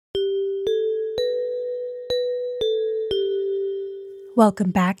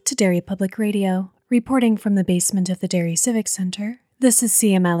Welcome back to Derry Public Radio. Reporting from the basement of the Derry Civic Center, this is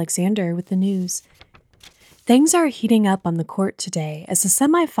CM Alexander with the news. Things are heating up on the court today as the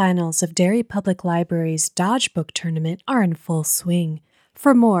semifinals of Derry Public Library's Dodge Book Tournament are in full swing.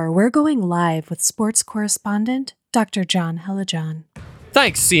 For more, we're going live with sports correspondent Dr. John Hellijohn.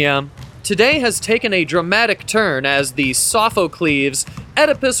 Thanks, CM. Today has taken a dramatic turn as the Sophocles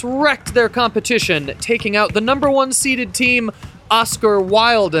Oedipus wrecked their competition, taking out the number one seeded team, Oscar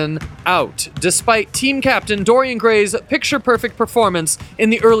Wilden, out, despite team captain Dorian Gray's picture-perfect performance in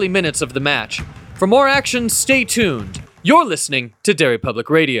the early minutes of the match. For more action, stay tuned. You're listening to Derry Public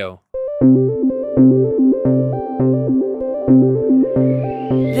Radio.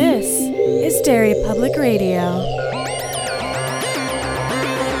 This is Derry Public Radio.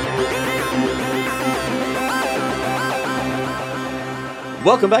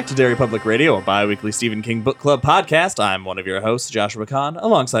 Welcome back to Derry Public Radio, a bi-weekly Stephen King Book Club podcast. I'm one of your hosts, Joshua Kahn,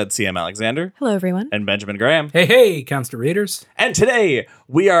 alongside CM Alexander. Hello, everyone. And Benjamin Graham. Hey, constant readers. And today,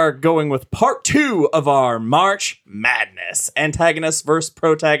 we are going with part 2 of our March Madness, antagonists versus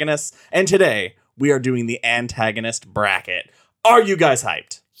protagonists. And today, we are doing the antagonist bracket. Are you guys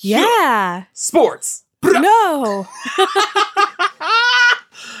hyped? Yeah. Sports. No.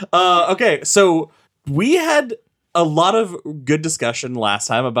 Okay, so we had a lot of good discussion last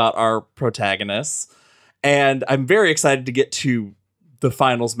time about our protagonists, and I'm very excited to get to the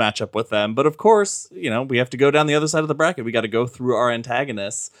finals matchup with them. But of course, you know, we have to go down the other side of the bracket. We got to go through our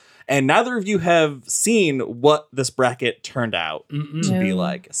antagonists, and neither of you have seen what this bracket turned out to be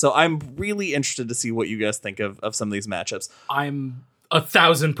like. So I'm really interested to see what you guys think of some of these matchups. I'm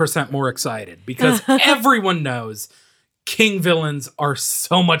 1,000% more excited because everyone knows King villains are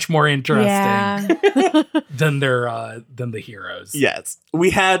so much more interesting than the heroes. Yes. We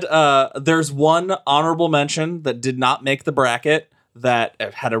had there's one honorable mention that did not make the bracket that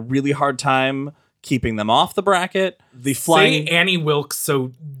had a really hard time keeping them off the bracket. The flying Annie Wilkes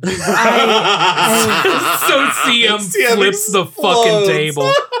so CM flips the fucking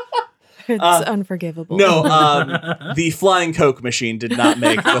table. It's unforgivable. No, the flying Coke machine did not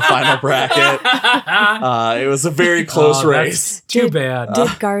make the final bracket. It was a very close race. Too bad.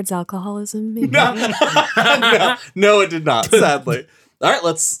 Did guards alcoholism? Maybe? No, it did not, sadly. All right,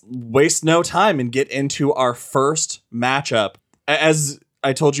 let's waste no time and get into our first matchup. As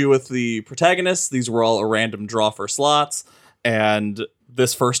I told you with the protagonists, these were all a random draw for slots, and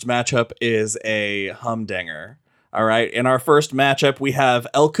this first matchup is a humdinger. All right, in our first matchup, we have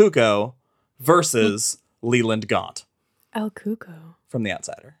El Cuco versus Leland Gaunt. El Cuco. From The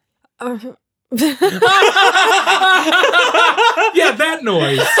Outsider. Yeah, that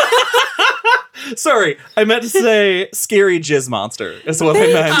noise. Sorry, I meant to say scary jizz monster is what I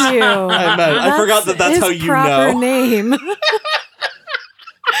meant. Thank you. I forgot that's how you proper know. Name.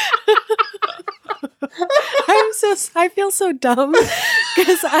 I feel so dumb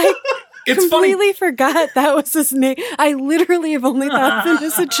because I completely forgot that was his name. I literally have only thought of him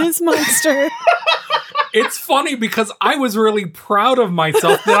as a jizz monster. It's funny because I was really proud of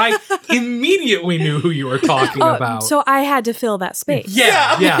myself that I immediately knew who you were talking about. So I had to fill that space.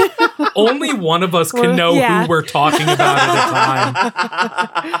 Yeah. Only one of us can know who we're talking about at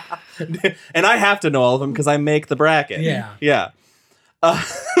a time. And I have to know all of them because I make the bracket. Yeah.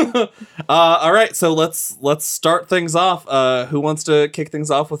 All right, so let's start things off. Who wants to kick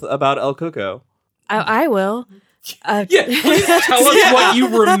things off with about El Cuco? I will. Please tell us what you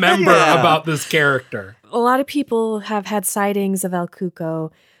remember about this character. A lot of people have had sightings of El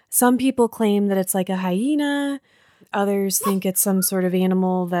Cuco. Some people claim that it's like a hyena. Others think it's some sort of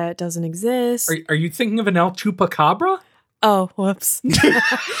animal that doesn't exist. Are you thinking of an El Chupacabra? Oh, whoops.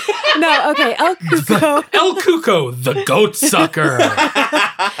 No, okay, El Cuco. El Cuco, the goat sucker.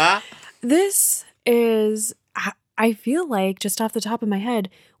 This is, I feel like, just off the top of my head,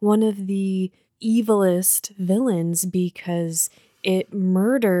 one of the evilest villains because it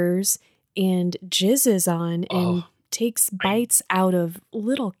murders and jizzes on and takes bites out of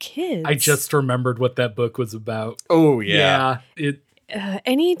little kids. I just remembered what that book was about. Oh, yeah.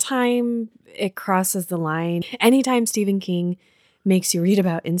 Anytime it crosses the line, anytime Stephen King makes you read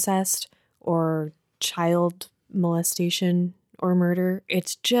about incest or child molestation or murder,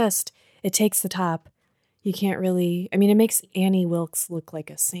 it takes the top. You can't really, it makes Annie Wilkes look like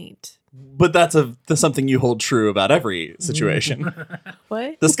a saint. But that's something you hold true about every situation.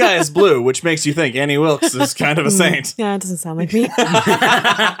 What? The sky is blue, which makes you think Annie Wilkes is kind of a saint. Yeah, it doesn't sound like me.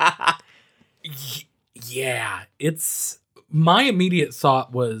 Yeah, my immediate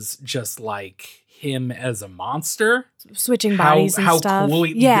thought was just like him as a monster. Switching bodies and stuff. Cool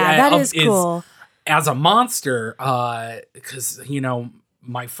that is cool. as a monster, because, you know,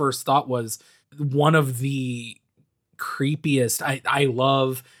 my first thought was one of the creepiest. I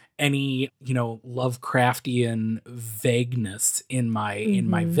love any, you know, Lovecraftian vagueness in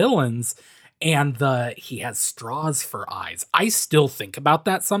my villains, and he has straws for eyes. I still think about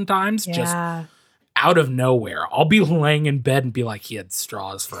that sometimes, just out of nowhere. I'll be laying in bed and be like, he had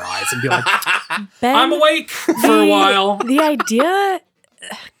straws for eyes, and be like, Ben, I'm awake for a while. The idea,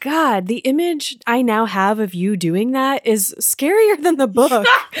 God, the image I now have of you doing that is scarier than the book.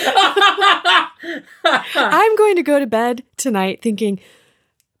 I'm going to go to bed tonight thinking,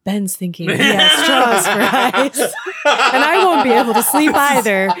 Ben's thinking he has straws for eyes. And I won't be able to sleep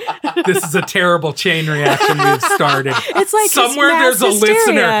either. This is a terrible chain reaction we've started. It's like somewhere there's a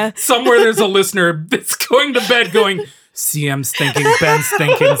listener. Somewhere there's a listener that's going to bed going, CM's thinking, Ben's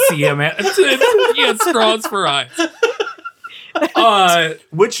thinking, CM he had straws for eyes.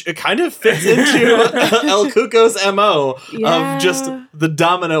 Which kind of fits into El Cuco's MO of just the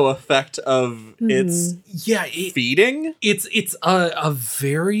domino effect of its feeding. It's a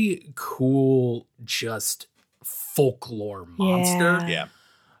very cool, just folklore monster. Yeah.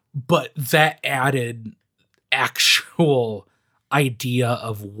 But that added actual idea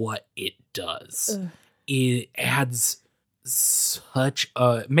of what it does. It adds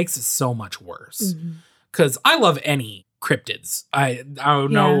makes it so much worse. Because I love any cryptids. I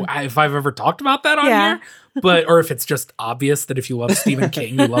don't know if I've ever talked about that on here, but or if it's just obvious that if you love Stephen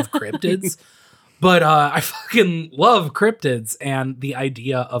King, you love cryptids. But I fucking love cryptids, and the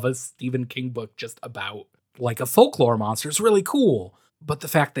idea of a Stephen King book just about like a folklore monster is really cool. But the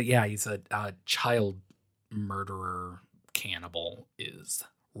fact that he's a child murderer cannibal is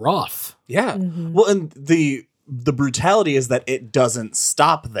rough. Yeah. Well, and the brutality is that it doesn't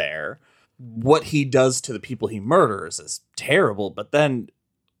stop there. What he does to the people he murders is terrible, but then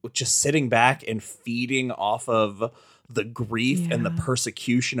just sitting back and feeding off of the grief and the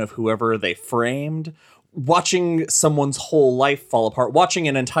persecution of whoever they framed, watching someone's whole life fall apart, watching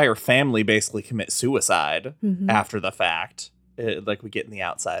an entire family basically commit suicide after the fact, like we get in The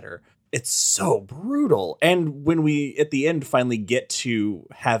Outsider. It's so brutal. And when we, at the end, finally get to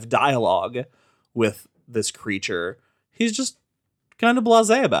have dialogue with this creature, he's just kind of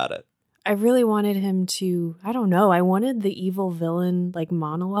blasé about it. I really wanted him to, I don't know, I wanted the evil villain like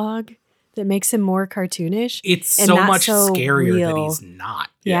monologue that makes him more cartoonish. It's so much scarier that he's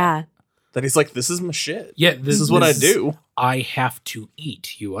not. Yeah. That he's like, this is my shit. Yeah, this is what I do. I have to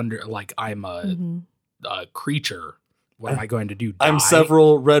eat. I'm a creature. What am I going to do? Die? I'm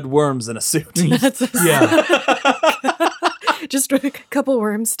several red worms in a suit. Just a couple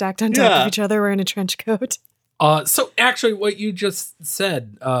worms stacked on top of each other wearing a trench coat. So actually what you just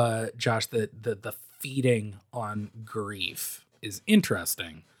said, Josh, the feeding on grief is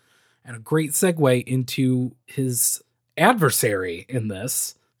interesting, and a great segue into his adversary in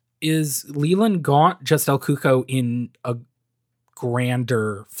this is Leland Gaunt, just El Cuco in a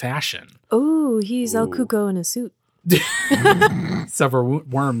grander fashion. Oh, he's El Cuco in a suit. Several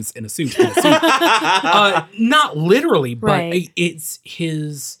worms in a suit. Not literally, but it's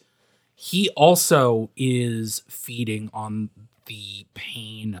his. He also is feeding on the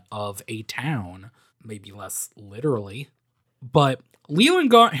pain of a town, maybe less literally. But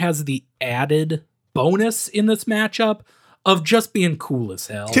Leland Gaunt has the added bonus in this matchup of just being cool as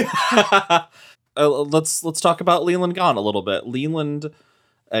hell. Let's talk about Leland Gaunt a little bit. Leland,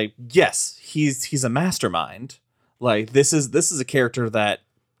 yes, he's a mastermind. Like this is a character that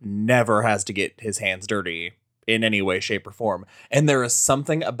never has to get his hands dirty in any way, shape, or form. And there is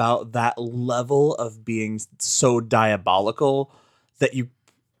something about that level of being so diabolical that you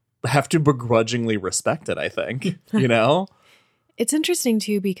have to begrudgingly respect it, I think. You know? It's interesting,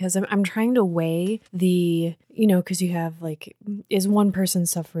 too, because I'm trying to weigh the, because you have, like, is one person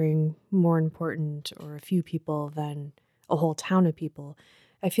suffering more important or a few people than a whole town of people?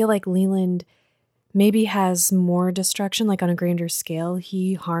 I feel like Leland maybe has more destruction, like on a grander scale.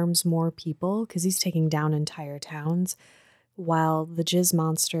 He harms more people because he's taking down entire towns, while the Jizz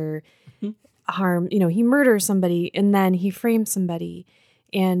Monster he murders somebody and then he frames somebody,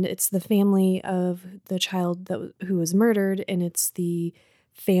 and it's the family of the child who was murdered, and it's the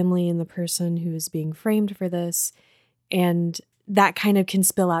family and the person who is being framed for this, and that kind of can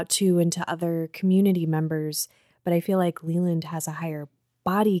spill out too into other community members. But I feel like Leland has a higher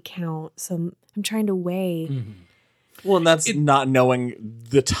body count, so I'm trying to weigh. Well, and that's not knowing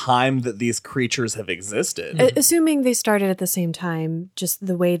the time that these creatures have existed. Assuming they started at the same time, just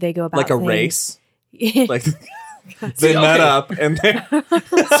the way they go about like a things. Race. Like they met up and then.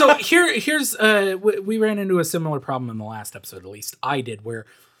 So here's we ran into a similar problem in the last episode, at least I did, where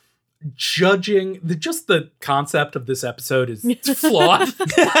judging just the concept of this episode is flawed.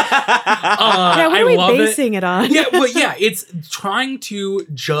 Yeah, what are we basing it on? Yeah, well, yeah, it's trying to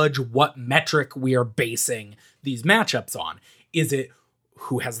judge what metric we are basing these matchups on. Is it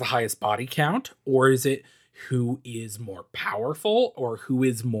who has the highest body count, or is it who is more powerful, or who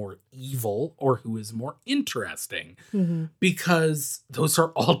is more evil, or who is more interesting? Mm-hmm. Because those are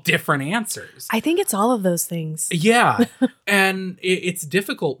all different answers. I think it's all of those things. Yeah. And it's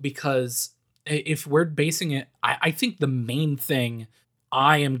difficult because if we're basing it, I think the main thing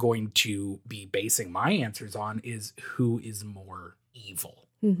I am going to be basing my answers on is who is more evil.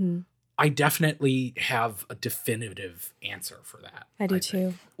 Mm-hmm. I definitely have a definitive answer for that. I do think.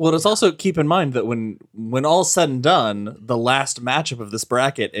 too. Well, let's also keep in mind that when all's said and done, the last matchup of this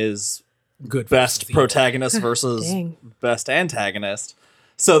bracket is Good best versus evil. protagonist versus Dang. best antagonist.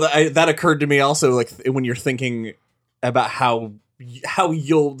 So that occurred to me also, like when you're thinking about how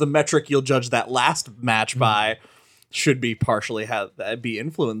the metric you'll judge that last match by should be partially be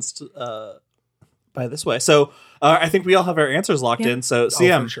influenced by this way. So I think we all have our answers locked in. So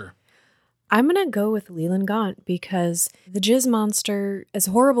CM, for sure. I'm going to go with Leland Gaunt because the Jizz Monster, as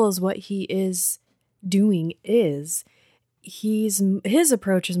horrible as what he is doing is, his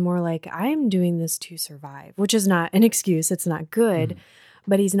approach is more like, I'm doing this to survive, which is not an excuse. It's not good,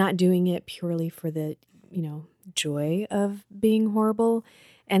 but he's not doing it purely for the, joy of being horrible.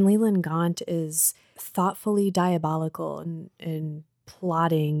 And Leland Gaunt is thoughtfully diabolical and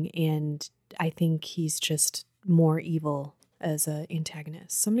plotting, and I think he's just more evil as an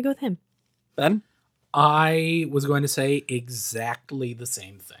antagonist. So I'm going to go with him. Ben? I was going to say exactly the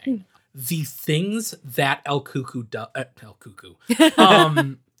same thing. The things that El Cuckoo does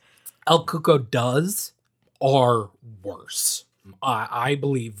are worse. I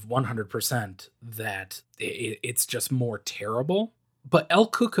believe 100% that it's just more terrible. But El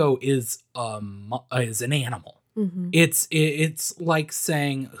Cuckoo is an animal. Mm-hmm. It's like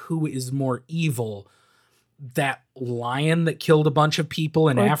saying who is more evil. That lion that killed a bunch of people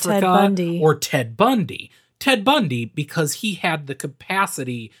in Africa, or Ted Bundy. Ted Bundy, because he had the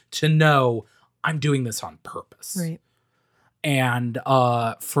capacity to know I'm doing this on purpose. Right. And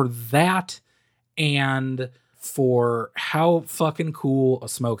for that, and for how fucking cool a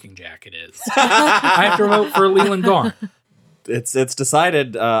smoking jacket is, I have to vote for Leland Gaunt. It's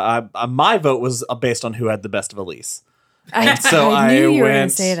decided. My vote was based on who had the best of Elise. So I knew you were going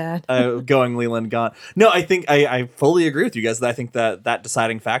went to say that. Going Leland Gaunt. No, I think I fully agree with you guys. I think that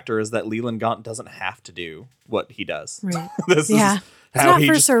deciding factor is that Leland Gaunt doesn't have to do what he does. Right. This Yeah. is It's how not he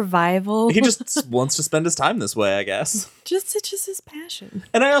for just, survival. he just wants to spend his time this way, I guess. It's just his passion.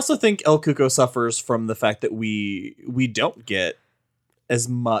 And I also think El Cuco suffers from the fact that we don't get as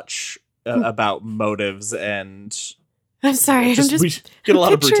much about motives and I'm sorry. we get a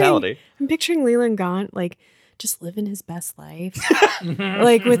lot of brutality. I'm picturing Leland Gaunt just living his best life,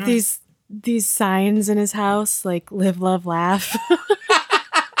 like with these signs in his house, like live, love, laugh.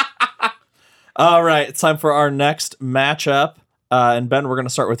 All right, it's time for our next matchup. And Ben, we're going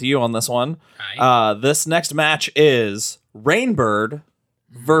to start with you on this one. This next match is Rainbird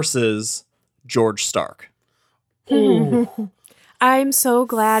versus George Stark. Ooh. I'm so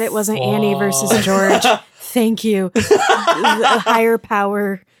glad it wasn't Annie versus George. Thank you. The higher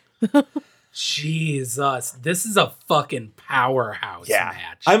power. Jesus, this is a fucking powerhouse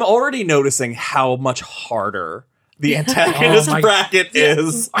match. I'm already noticing how much harder the antagonist bracket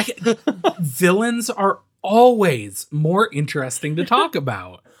is. Villains are always more interesting to talk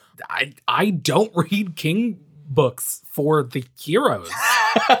about. I don't read King books for the heroes.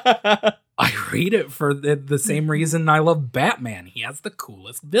 I read it for the same reason I love Batman. He has the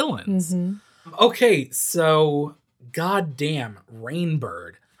coolest villains. Mm-hmm. Okay, so goddamn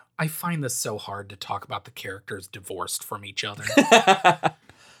Rainbird. I find this so hard to talk about the characters divorced from each other.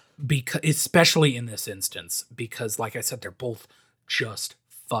 Because, especially in this instance, because like I said, they're both just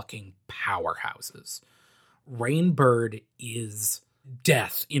fucking powerhouses. Rainbird is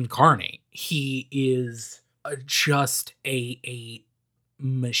death incarnate. He is just a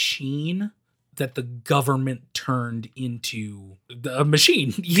machine that the government turned into a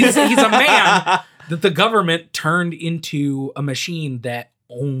machine. He's a man that the government turned into a machine that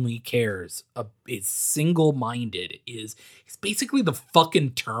only cares, is single-minded, he's basically the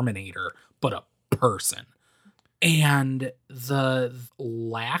fucking Terminator, but a person. And the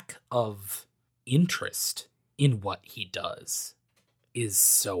lack of interest in what he does is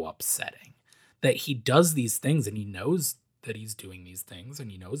so upsetting. That he does these things and he knows that he's doing these things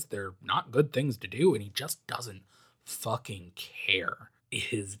and he knows they're not good things to do and he just doesn't fucking care.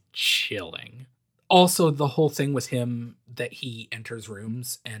 It is chilling. Also, the whole thing with him that he enters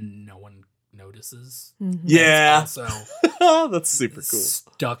rooms and no one notices. Mhm. Yeah. Also That's super cool.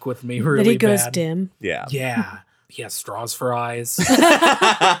 stuck with me really That he goes bad. dim. Yeah. Yeah. He has straws for eyes.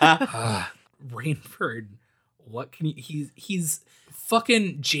 Rainbird, what can he's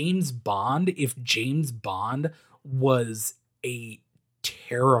fucking James Bond if James Bond was a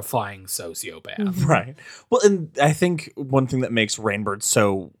terrifying sociopath. Mhm. Right. Well, and I think one thing that makes Rainbird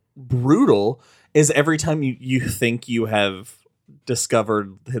so brutal is every time you think you have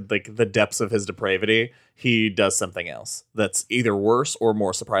discovered like the depths of his depravity, he does something else that's either worse or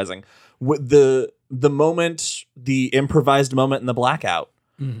more surprising. With the improvised moment in the blackout,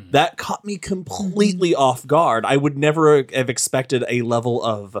 Mhm. that caught me completely off guard. I would never have expected a level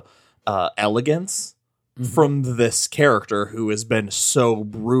of elegance Mhm. from this character who has been so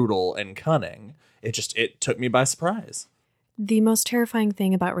brutal and cunning. It took me by surprise. The most terrifying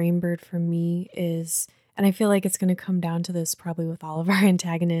thing about Rainbird for me is, and I feel like it's going to come down to this probably with all of our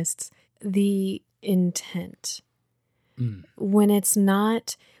antagonists, the intent. Mm.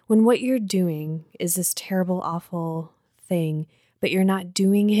 When what you're doing is this terrible, awful thing, but you're not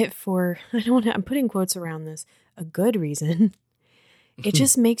doing it for, I'm putting quotes around this, a good reason. It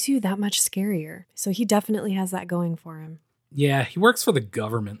just makes you that much scarier. So he definitely has that going for him. Yeah, he works for the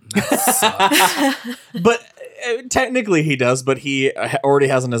government. And that sucks. But technically he does, but he already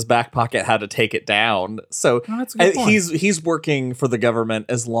has in his back pocket how to take it down. So Oh, that's a good point. he's working for the government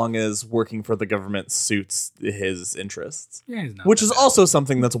as long as working for the government suits his interests. Yeah, he's not Which that is bad. also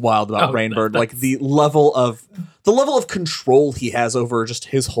something that's wild about Oh, Rainbird, like that's- the level of control he has over just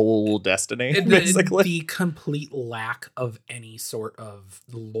his whole destiny, basically. The complete lack of any sort of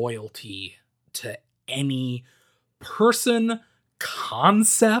loyalty to any person,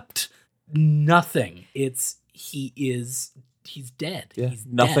 concept, nothing. He's dead. Yeah, He's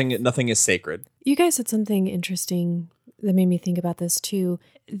nothing dead. nothing is sacred. You guys said something interesting that made me think about this too.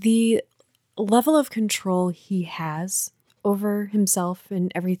 The level of control he has over himself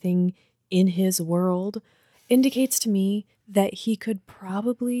and everything in his world indicates to me that he could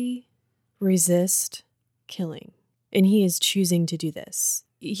probably resist killing. And he is choosing to do this.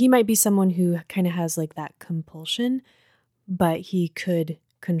 He might be someone who kind of has like that compulsion, but he could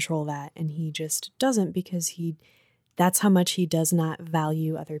control that, and he just doesn't because that's how much he does not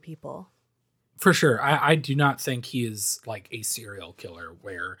value other people. For sure. I do not think he is like a serial killer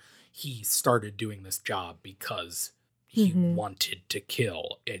where he started doing this job because he Mhm. wanted to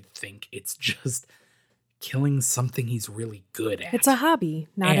kill. I think it's just killing something he's really good at. It's a hobby,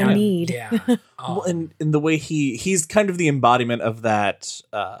 not a And- need. Yeah. Well, and in the way he's kind of the embodiment of that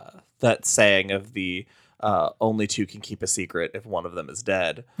saying of the only two can keep a secret if one of them is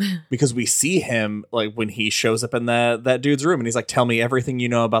dead, because we see him like when he shows up in that dude's room and he's like, tell me everything you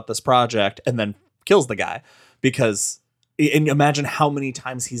know about this project, and then kills the guy. And imagine how many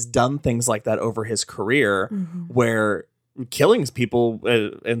times he's done things like that over his career, where killing people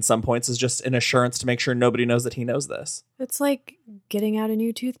in some points is just an assurance to make sure nobody knows that he knows this. It's like getting out a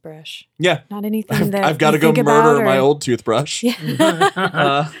new toothbrush. Yeah, Not anything that I've got to you go think about murder or- my old toothbrush.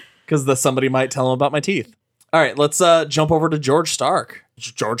 Yeah. Because somebody might tell him about my teeth. All right, let's jump over to George Stark.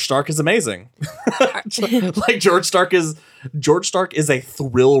 George Stark is amazing. Like George Stark is a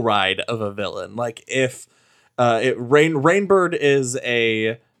thrill ride of a villain. Like if Rainbird is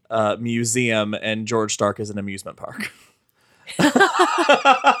a museum and George Stark is an amusement park.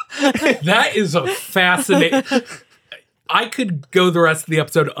 That is a fascinating. I could go the rest of the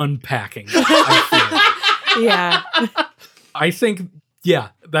episode unpacking. Yeah. I think, yeah,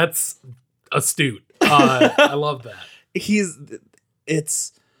 that's astute. I love that.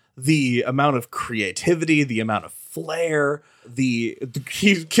 It's the amount of creativity, the amount of flair, he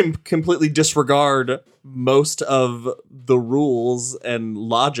can completely disregard most of the rules and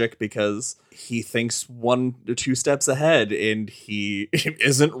logic because he thinks 1 or 2 steps ahead and he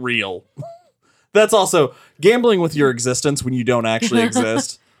isn't real. That's also gambling with your existence when you don't actually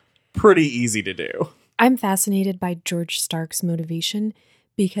exist. Pretty easy to do. I'm fascinated by George Stark's motivation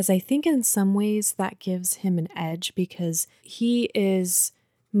because I think in some ways that gives him an edge because he is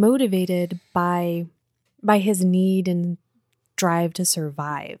motivated by his need and drive to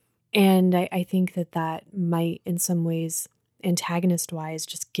survive. And I think that might in some ways, antagonist-wise,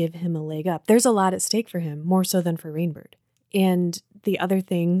 just give him a leg up. There's a lot at stake for him, more so than for Rainbird. And the other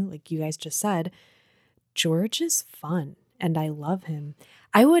thing, like you guys just said, George is fun and I love him.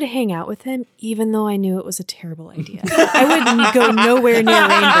 I would hang out with him even though I knew it was a terrible idea. I would go nowhere near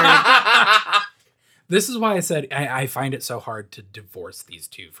Rainbird. This is why I said I find it so hard to divorce these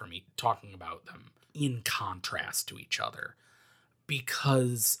two for me, talking about them in contrast to each other.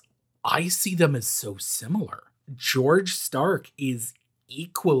 Because I see them as so similar. George Stark is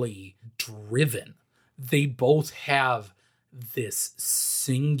equally driven. They both have this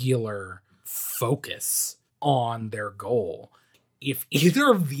singular focus on their goal. If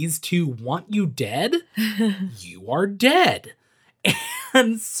either of these two want you dead, you are dead.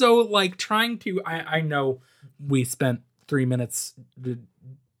 And so, like, trying to, I know we spent 3 minutes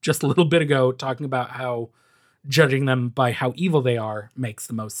just a little bit ago talking about how judging them by how evil they are makes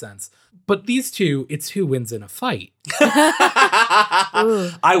the most sense. But these two, it's who wins in a fight.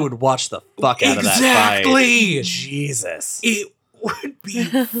 I would watch the fuck out of that fight. Exactly. Jesus. It would be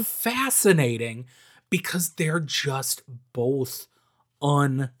fascinating because they're just both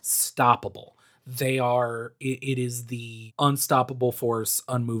unstoppable. They are, it is the unstoppable force,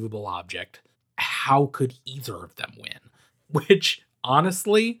 unmovable object. How could either of them win? Which,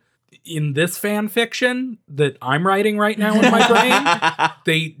 honestly, in this fan fiction that I'm writing right now in my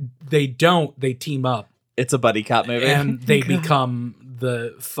brain, they don't. They team up. It's a buddy cop movie. And they become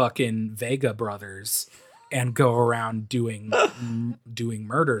the fucking Vega brothers and go around doing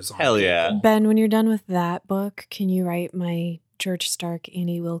murders on Hell yeah. people. Ben, when you're done with that book, can you write my George Stark,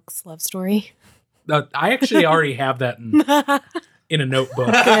 Annie Wilkes love story? I actually already have that in a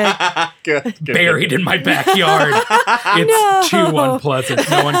notebook. Good. Buried in my backyard. It's too unpleasant.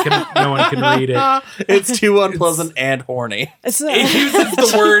 No one can read it. It's too unpleasant and horny. It uses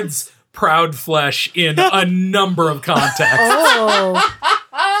the words proud flesh in a number of contexts. Oh.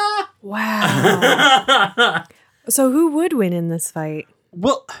 Wow. So who would win in this fight?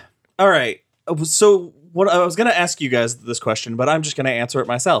 Well, all right. So what I was going to ask you guys this question, but I'm just going to answer it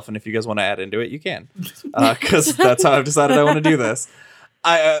myself. And if you guys want to add into it, you can. Because that's how I've decided I want to do this.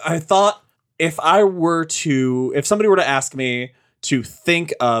 I thought if somebody were to ask me to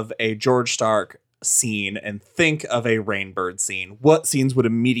think of a George Stark scene and think of a Rainbird scene, what scenes would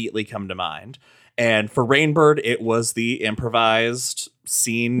immediately come to mind? And for Rainbird, it was the improvised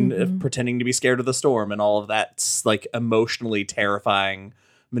scene pretending to be scared of the storm and all of that, like, emotionally terrifying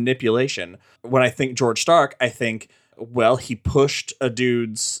manipulation. When I think George Stark, I think, well, he pushed a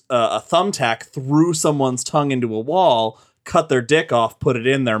dude's a thumbtack through someone's tongue into a wall, cut their dick off, put it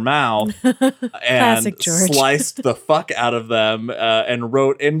in their mouth, and sliced the fuck out of them, and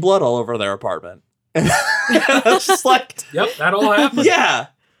wrote in blood all over their apartment. And that's just like, yep, that all happened. Yeah.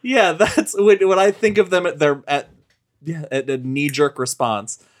 That's when I think of them at a knee-jerk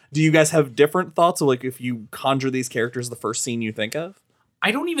response. Do you guys have different thoughts of, like, if you conjure these characters, the first scene you think of? I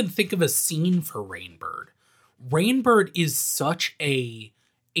don't even think of a scene for Rainbird. Rainbird is such a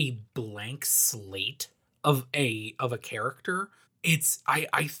blank slate of a character.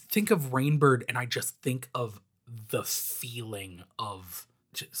 I think of Rainbird and I just think of the feeling of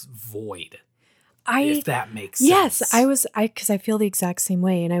just void. If that makes sense. Yes, because I feel the exact same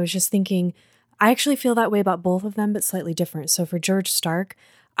way. And I was just thinking, I actually feel that way about both of them, but slightly different. So for George Stark,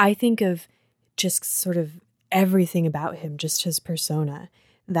 I think of just sort of everything about him, just his persona,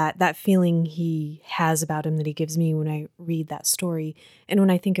 that feeling he has about him that he gives me when I read that story. And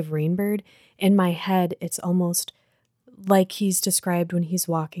when I think of Rainbird, in my head, it's almost like he's described when he's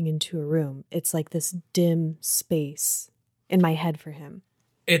walking into a room. It's like this dim space in my head for him.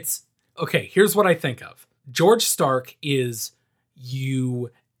 It's, okay, here's what I think of. George Stark is,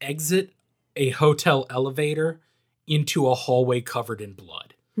 you exit a hotel elevator into a hallway covered in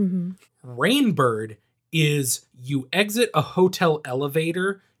blood. Mm-hmm. Rainbird is, you exit a hotel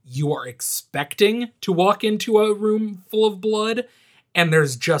elevator, you are expecting to walk into a room full of blood, and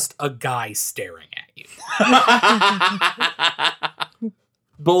there's just a guy staring at you.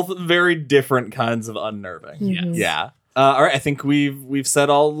 Both very different kinds of unnerving. Yes. Yeah. All right, I think we've said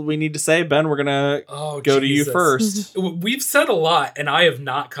all we need to say. Ben, we're gonna go to you first. We've said a lot, and I have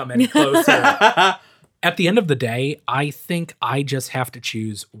not come any closer. At the end of the day, I think I just have to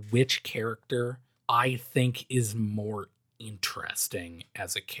choose which character I think is more interesting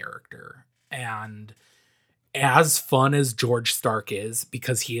as a character. And as fun as George Stark is,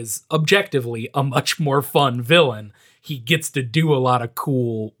 because he is objectively a much more fun villain, he gets to do a lot of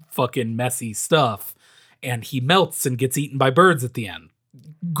cool, fucking messy stuff, and he melts and gets eaten by birds at the end.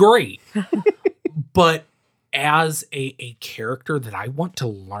 Great. But as a character that I want to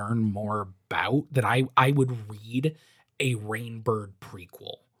learn more about, that I would read a Rainbird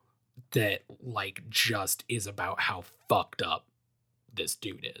prequel that, like, just is about how fucked up this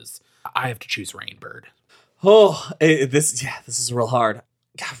dude is. I have to choose Rainbird. Oh, this is real hard.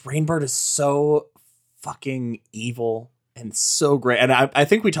 God, Rainbird is so fucking evil and so great. And I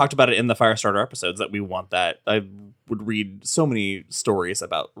think we talked about it in the Firestarter episodes that we want that. I would read so many stories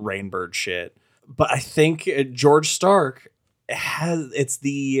about Rainbird shit. But I think George Stark it's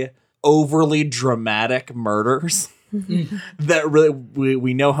the overly dramatic murders that really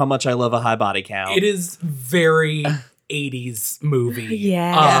we know how much I love a high body count. It is very 80s movie.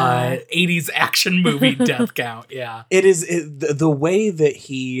 Yeah. 80s action movie death count. Yeah. It is the way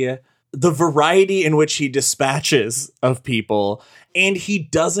that the variety in which he dispatches of people, and he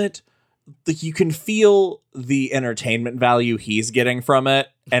does it. Like, you can feel the entertainment value he's getting from it,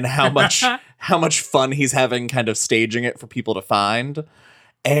 and how much fun he's having kind of staging it for people to find.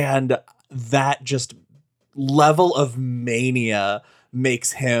 And that just level of mania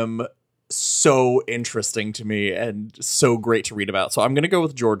makes him so interesting to me and so great to read about. So I'm going to go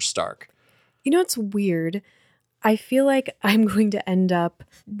with George Stark. You know, it's weird. I feel like I'm going to end up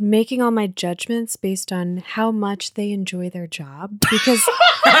making all my judgments based on how much they enjoy their job. Because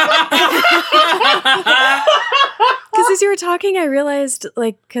as you were talking, I realized,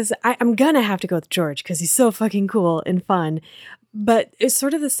 like, because I'm going to have to go with George because he's so fucking cool and fun. But it's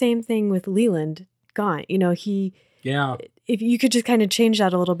sort of the same thing with Leland Gaunt. You know, if you could just kind of change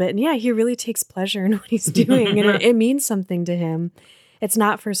that a little bit. And yeah, he really takes pleasure in what he's doing. And it means something to him. It's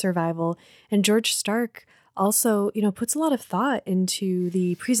not for survival. And George Stark also, you know, puts a lot of thought into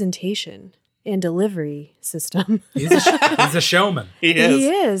the presentation and delivery system. He's a showman. He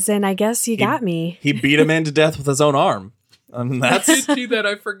is. And I guess you got me. He beat a man to death with his own arm. That's I did do that.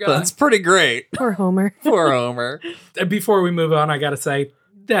 I forgot. That's pretty great. Poor Homer. Poor Homer. Before we move on, I got to say,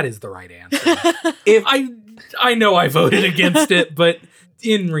 that is the right answer. If I know I voted against it, but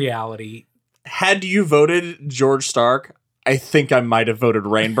in reality, had you voted George Stark, I think I might have voted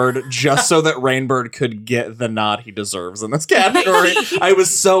Rainbird just so that Rainbird could get the nod he deserves in this category. I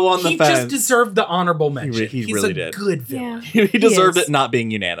was so on the fence. He just deserved the honorable mention. He really did. Good villain. Yeah, he deserved it not being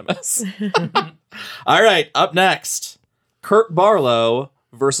unanimous. All right, up next, Kurt Barlow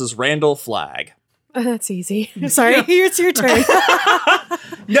versus Randall Flagg. Oh, that's easy. Sorry, it's your turn.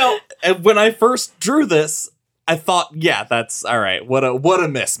 No, when I first drew this, I thought, yeah, that's all right. What a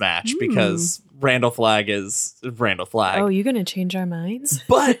mismatch, because Randall Flagg is Randall Flagg. Oh, you gonna change our minds?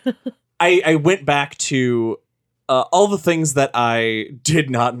 But I went back to all the things that I did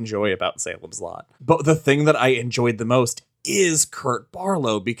not enjoy about Salem's Lot. But the thing that I enjoyed the most is Kurt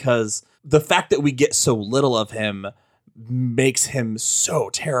Barlow, because the fact that we get so little of him makes him so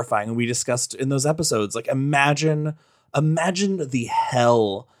terrifying. And we discussed in those episodes, like, imagine the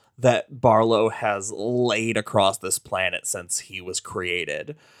hell that Barlow has laid across this planet since he was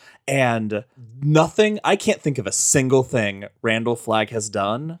created. And I can't think of a single thing Randall Flagg has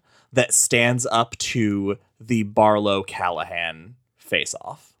done that stands up to the Barlow-Callahan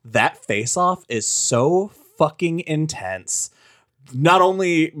face-off. That face-off is so fucking intense. Not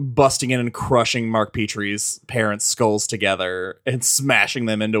only busting in and crushing Mark Petrie's parents' skulls together and smashing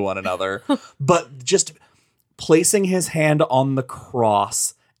them into one another, but just placing his hand on the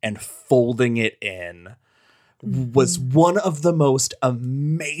cross and folding it in was one of the most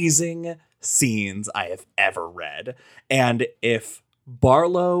amazing scenes I have ever read. And if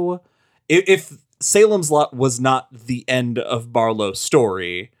Salem's Lot was not the end of Barlow's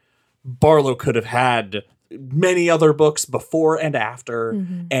story, Barlow could have had many other books before and after.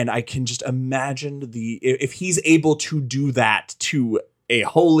 Mm-hmm. And I can just imagine if he's able to do that to a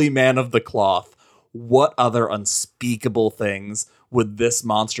holy man of the cloth, what other unspeakable things would this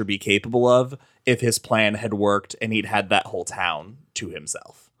monster be capable of if his plan had worked and he'd had that whole town to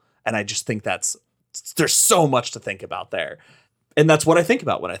himself? And I just think there's so much to think about there. And that's what I think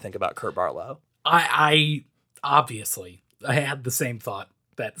about when I think about Kurt Barlow. I obviously had the same thought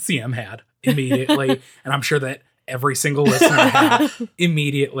that CM had immediately. And I'm sure that every single listener had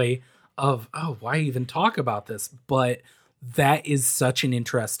immediately of, oh, why even talk about this? But that is such an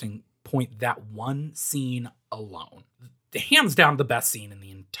interesting point. That one scene alone, hands down the best scene in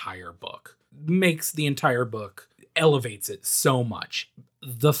the entire book, makes the entire book, elevates it so much.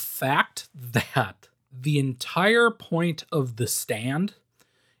 The fact that the entire point of The Stand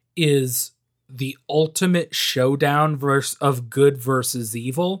is the ultimate showdown of good versus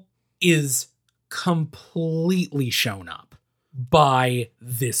evil is completely shown up by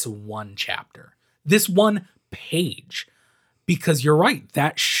this one chapter, this one page. Because you're right,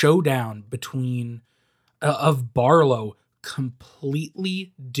 that showdown between of Barlow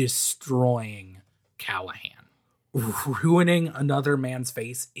completely destroying Callahan, ruining another man's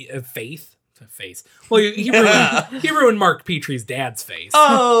faith. Well, he ruined Mark Petrie's dad's face.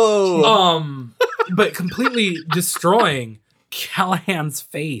 Oh, but completely destroying Callahan's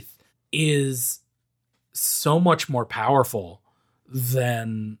faith is so much more powerful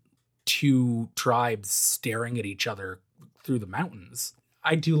than two tribes staring at each other through the mountains.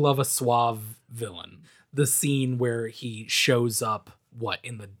 I do love a suave villain. The scene where he shows up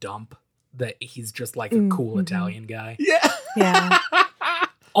in the dump, that he's just like a cool Italian guy. Yeah.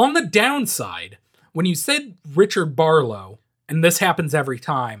 On the downside, when you said Richard Barlow, and this happens every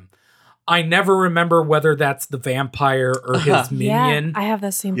time, I never remember whether that's the vampire or his minion. Yeah, I have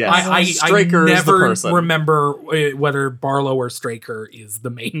that same Yes. problem. I Straker is the never person. remember whether Barlow or Straker is the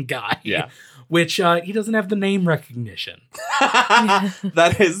main guy. Yeah. Which he doesn't have the name recognition.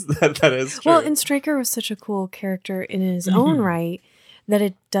 That is true. Well, and Straker was such a cool character in his own right that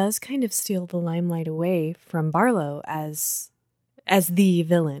it does kind of steal the limelight away from Barlow as the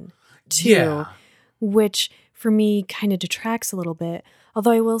villain, too. Yeah. Which, for me, kind of detracts a little bit.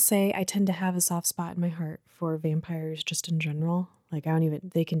 Although I will say I tend to have a soft spot in my heart for vampires just in general. Like,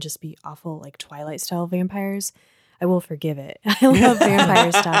 they can just be awful, like Twilight-style vampires. I will forgive it. I love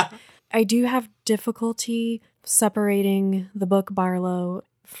vampire stuff. I do have difficulty separating the book Barlow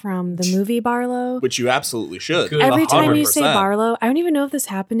from the movie Barlow. Which you absolutely should. Good. Every time you 100%. say Barlow, I don't even know if this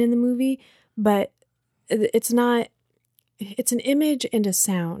happened in the movie, but it's not, it's an image and a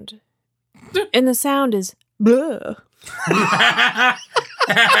sound. And the sound is bleh.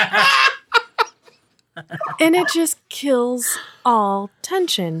 And it just kills all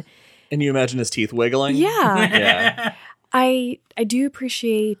tension. And you imagine his teeth wiggling? Yeah. Yeah. I do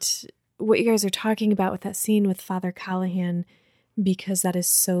appreciate what you guys are talking about with that scene with Father Callahan, because that is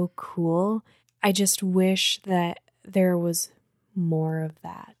so cool. I just wish that there was more of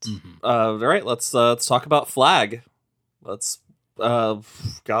that. All right, let's talk about Flag.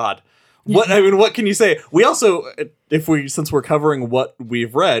 God. What can you say? We also, since we're covering what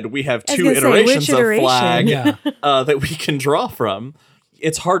we've read, we have I was two gonna say, iterations which of iteration? Flag Yeah. that we can draw from.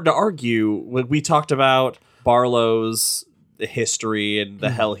 It's hard to argue. We talked about Barlow's history and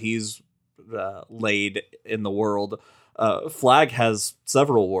the hell he's laid in the world. Flag has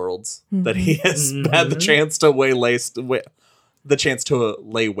several worlds that he has had the chance to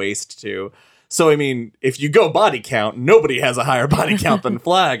lay waste to. So, I mean, if you go body count, nobody has a higher body count than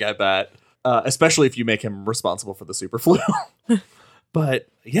Flag, I bet. Especially if you make him responsible for the super flu. But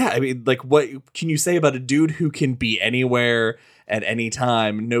yeah, I mean, like, what can you say about a dude who can be anywhere at any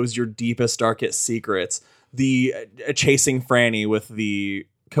time, knows your deepest, darkest secrets? The chasing Franny with the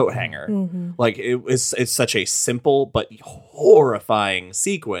coat hanger. Like, it's such a simple but horrifying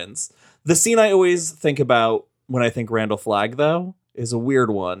sequence. The scene I always think about when I think Randall Flagg, though, is a weird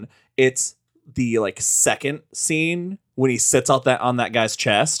one. It's the second scene when he sits out on that guy's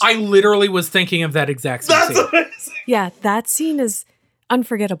chest. I literally was thinking of that exact same scene. Yeah, that scene is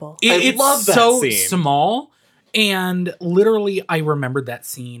unforgettable. It's love that so scene. small, and literally I remembered that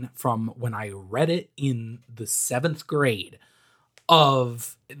scene from when I read it in the 7th grade,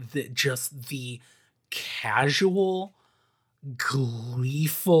 of just the casual,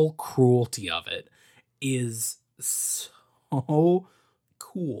 gleeful cruelty of it is so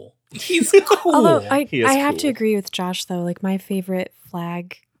cool. He's cool. Although I He is have to cool. agree with Josh, though. Like, my favorite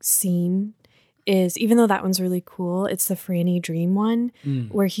Flag scene is, even though that one's really cool, it's the Franny dream one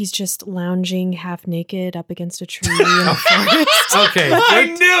where he's just lounging half naked up against a tree in the forest. Okay, I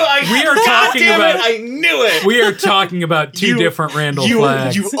knew we are talking about. I knew it. We are talking about two You- different Randall you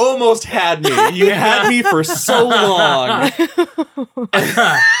Flaggs. almost had me. You had me for so long.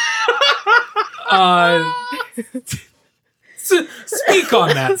 Speak on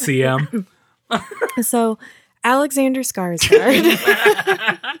that, CM. So, Alexander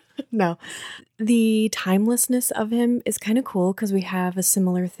Skarsgård. No. The timelessness of him is kind of cool because we have a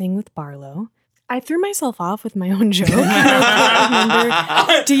similar thing with Barlow. I threw myself off with my own joke. I can't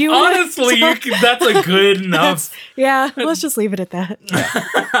remember. Do you wanna Honestly, talk- that's a good enough. Yeah, let's just leave it at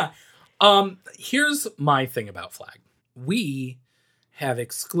that. Here's my thing about Flag. We have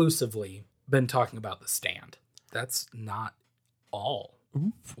exclusively been talking about The Stand. That's not all.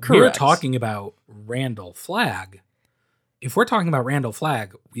 We're Correct. talking about Randall Flagg. If we're talking about Randall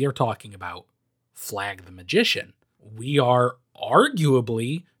Flagg, we are talking about Flag the Magician. We are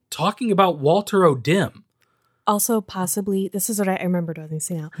arguably talking about Walter O'Dim. Also, possibly, this is what I remembered what I was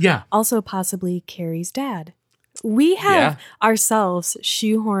saying now. Yeah. Also, possibly Carrie's dad. We have ourselves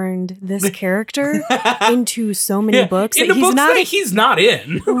shoehorned this character into so many books in that the he's books not that he's not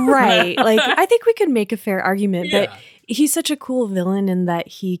in. right. Like, I think we could make a fair argument, Yeah. but he's such a cool villain in that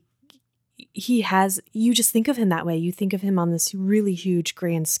he has, you just think of him that way. You think of him on this really huge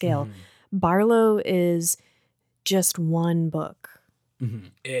grand scale. Barlow is just one book.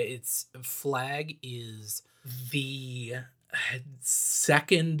 It's Flag is the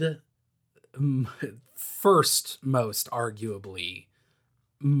second, first most arguably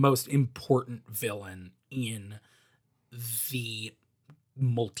most important villain in the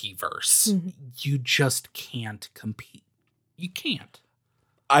multiverse. You just can't compete. You can't.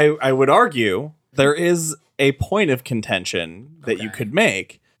 I would argue there is a point of contention that you could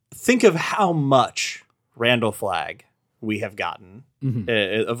make. Think of how much Randall Flagg we have gotten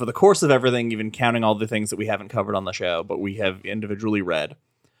over the course of everything, even counting all the things that we haven't covered on the show, but we have individually read.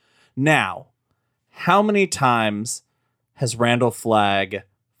 Now, how many times has Randall Flagg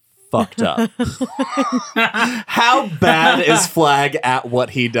fucked up? How bad is Flagg at what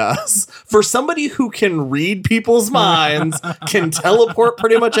he does? For somebody who can read people's minds, can teleport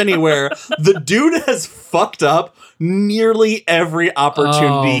pretty much anywhere, the dude has fucked up nearly every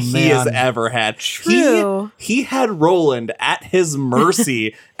opportunity he has ever had. True. He had Roland at his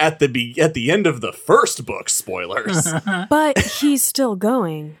mercy at the end of the first book. Spoilers. But he's still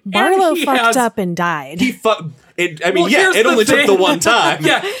going. Barlow fucked up and died. He fucked. It only took the one time.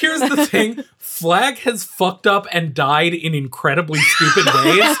 Yeah, here's the thing. Flagg has fucked up and died in incredibly stupid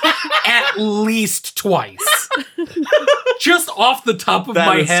ways at least twice. Just off the top of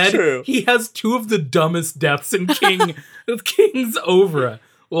my head, true. He has two of the dumbest deaths in King's Ovra.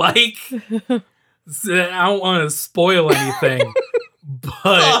 Like, I don't want to spoil anything,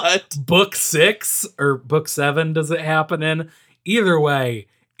 but book 6 or book 7, does it happen in? Either way,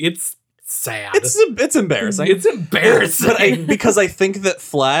 it's sad. It's embarrassing. It's embarrassing. But because I think that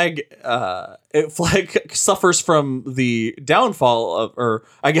Flagg suffers from the downfall of, or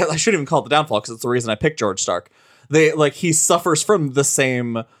I guess I shouldn't even call it the downfall because it's the reason I picked George Stark. He suffers from the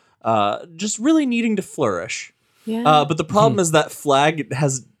same, just really needing to flourish. Yeah. But the problem is that Flagg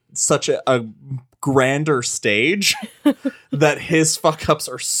has such a grander stage that his fuck ups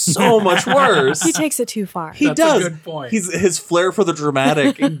are so much worse. He takes it too far. He That's does. a good point. His flair for the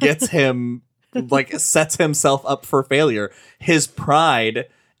dramatic gets him, sets himself up for failure. His pride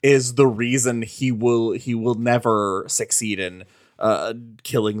is the reason he will never succeed in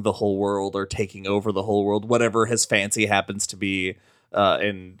killing the whole world or taking over the whole world, whatever his fancy happens to be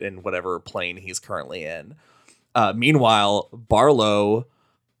in whatever plane he's currently in. Meanwhile, Barlow,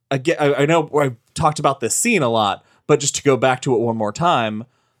 again, I know I've talked about this scene a lot, but just to go back to it one more time,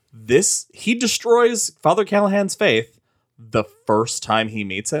 he destroys Father Callahan's faith the first time he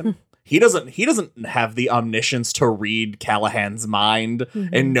meets him. He doesn't have the omniscience to read Callahan's mind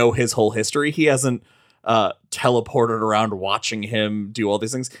and know his whole history. He hasn't teleported around watching him do all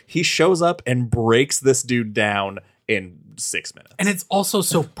these things. He shows up and breaks this dude down in 6 minutes. And it's also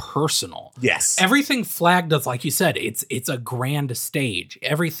so personal. Yes. Everything Flagg does, like you said, it's a grand stage.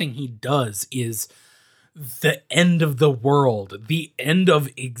 Everything he does is the end of the world, the end of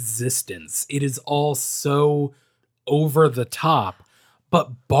existence. It is all so over the top.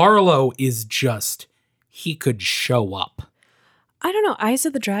 But Barlow is just, he could show up. I don't know. Eyes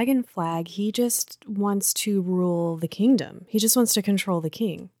of the Dragon Flagg, he just wants to rule the kingdom. He just wants to control the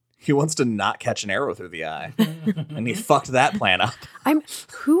king. He wants to not catch an arrow through the eye. And he fucked that plan up.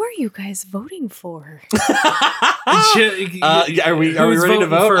 Who are you guys voting for? Are we ready to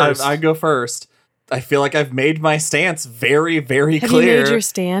vote? I go first. I feel like I've made my stance very, very Have clear. you made your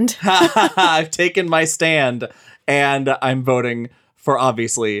stand? I've taken my stand, and I'm voting for,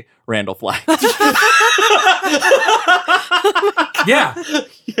 obviously, Randall Flagg. Yeah.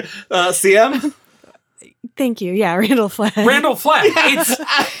 CM? Thank you. Yeah, Randall Flagg. Randall Flagg. Jeez,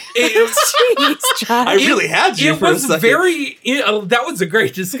 Josh. I really had you for a second. That was a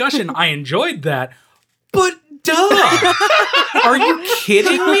great discussion. I enjoyed that. But duh. Are you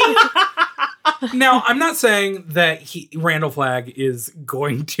kidding me? Now, I'm not saying that Randall Flagg is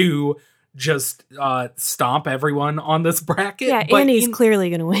going to just stomp everyone on this bracket. Yeah, but Annie's clearly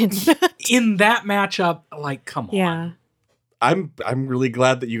going to win. In that matchup, like, come on. Yeah. I'm really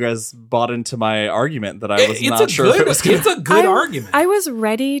glad that you guys bought into my argument that I was not sure if it was It's a good argument. I was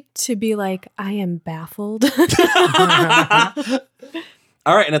ready to be like, I am baffled. All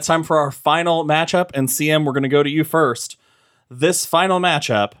right, and it's time for our final matchup. And CM, we're going to go to you first. This final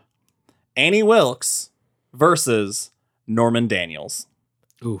matchup, Annie Wilkes versus Norman Daniels.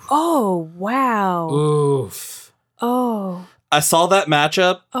 Oof. Oh, wow. Oof. Oh. I saw that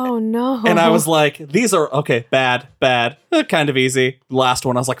matchup. Oh, no. And I was like, these are, okay, bad, kind of easy. Last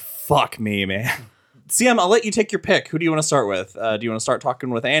one, I was like, fuck me, man. CM, I'll let you take your pick. Who do you want to start with? Do you want to start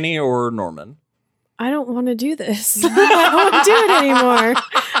talking with Annie or Norman? I don't want to do this. I don't want to do it anymore.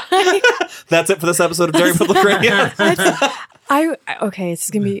 That's it for this episode of Daring Public Radio. Okay, this is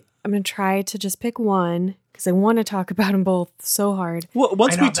going to be, I'm going to try to just pick one because I want to talk about them both so hard. Well,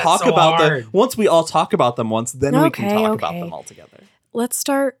 once we all talk about them once, then we can talk about them all together. Let's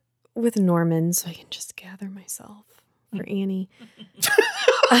start with Norman so I can just gather myself for Annie.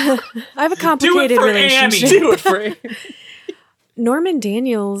 I have a complicated relationship. Do it for Annie. Norman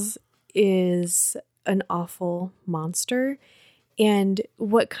Daniels is an awful monster. And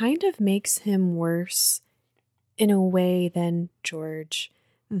what kind of makes him worse in a way than George,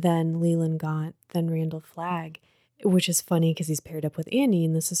 than Leland Gaunt, than Randall Flagg, which is funny because he's paired up with Annie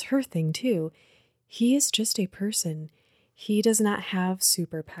and this is her thing too. He is just a person. He does not have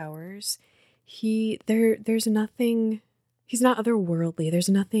superpowers. There's nothing, he's not otherworldly. There's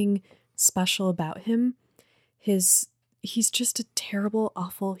nothing special about him. He's just a terrible,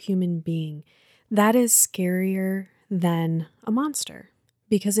 awful human being. That is scarier than a monster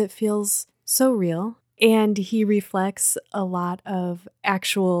because it feels so real. And he reflects a lot of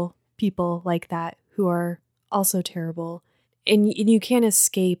actual people like that who are also terrible. And you can't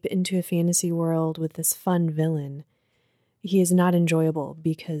escape into a fantasy world with this fun villain. He is not enjoyable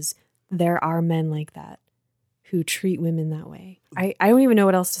because there are men like that who treat women that way. I don't even know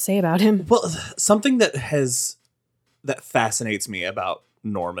what else to say about him. Well, something that fascinates me about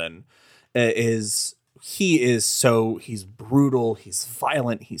Norman is he's brutal, he's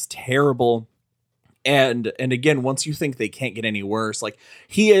violent, he's terrible. And again, once you think they can't get any worse, like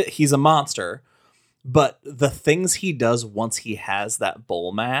he's a monster, but the things he does once he has that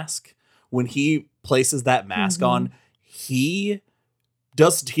bull mask, when he places that mask on, he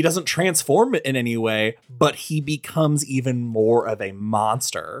doesn't transform it in any way, but he becomes even more of a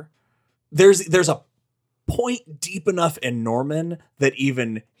monster. There's a point deep enough in Norman that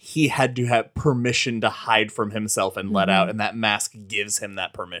even he had to have permission to hide from himself and let out, and that mask gives him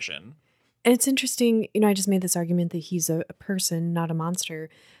that permission. And it's interesting, I just made this argument that he's a person, not a monster,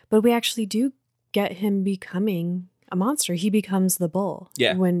 but we actually do get him becoming a monster. He becomes the bull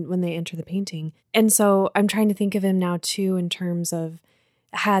when they enter the painting. And so I'm trying to think of him now too in terms of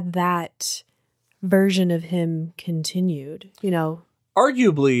had that version of him continued,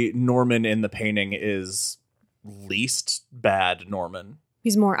 Arguably, Norman in the painting is least bad Norman.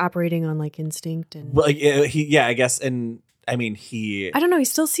 He's more operating on like instinct and I guess. And I mean, I don't know. He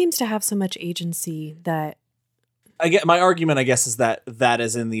still seems to have so much agency that my argument, I guess, is that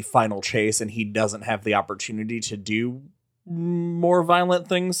is in the final chase and he doesn't have the opportunity to do more violent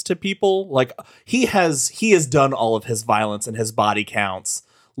things to people. Like he has done all of his violence and his body counts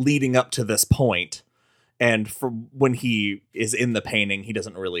leading up to this point. And for when he is in the painting, he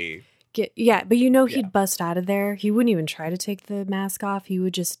doesn't really but he'd bust out of there. He wouldn't even try to take the mask off. He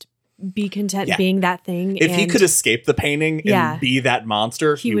would just be content being that thing. If he could escape the painting and be that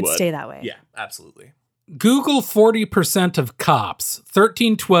monster, he would stay that way. Yeah, absolutely. Google 40% of cops.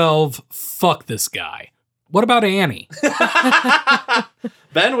 1312, fuck this guy. What about Annie?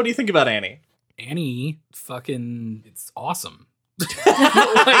 Ben, what do you think about Annie? Annie, it's awesome. This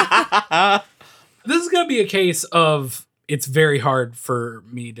is going to be a case of it's very hard for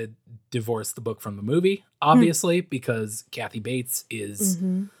me to divorce the book from the movie, obviously, because Kathy Bates is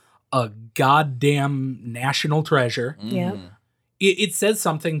a goddamn national treasure. Yeah. It says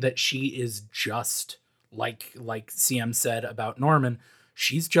something that she is just like CM said about Norman.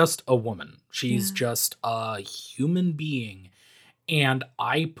 She's just a woman. She's just a human being. And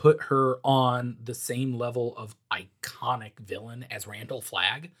I put her on the same level of iconic villain as Randall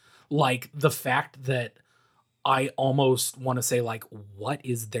Flagg. Like the fact that I almost want to say, like, what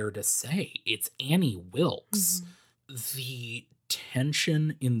is there to say? It's Annie Wilkes. The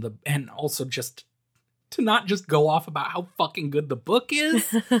tension and also just to not just go off about how fucking good the book is,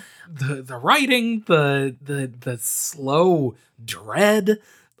 the writing, the slow dread,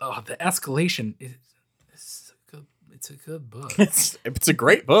 the escalation. It's a good book. It's a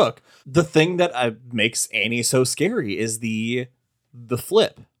great book. The thing that makes Annie so scary is the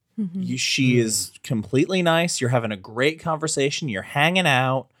flip. She is completely nice. You're having a great conversation. You're hanging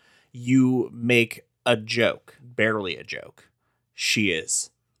out. You make a joke, barely a joke. She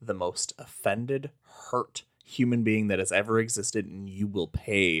is the most offended, hurt human being that has ever existed, and you will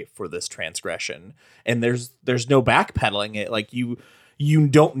pay for this transgression. And there's no backpedaling it. Like you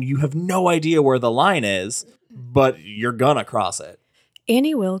have no idea where the line is, but you're gonna cross it.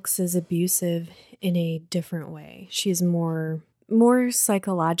 Annie Wilkes is abusive in a different way. She's more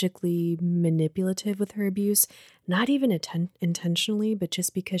psychologically manipulative with her abuse, not even intentionally, but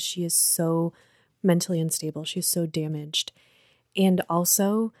just because she is so mentally unstable. She's so damaged. And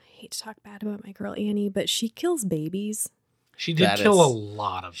also, I hate to talk bad about my girl Annie, but she kills babies. She did kill a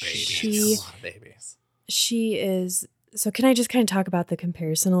lot of babies. She is. So can I just kind of talk about the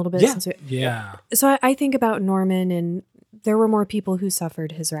comparison a little bit? Yeah. So I think about Norman, and there were more people who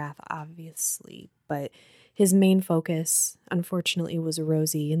suffered his wrath, obviously, but his main focus, unfortunately, was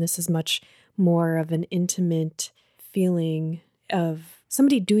Rosie. And this is much more of an intimate feeling of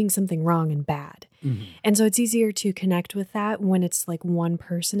somebody doing something wrong and bad. And so it's easier to connect with that when it's like one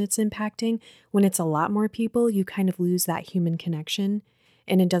person it's impacting. When it's a lot more people, you kind of lose that human connection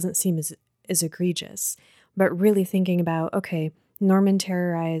and it doesn't seem as egregious. But really thinking about, okay, Norman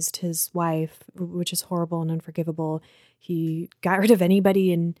terrorized his wife, which is horrible and unforgivable. He got rid of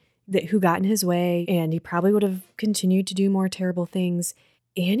anybody who got in his way, and he probably would have continued to do more terrible things.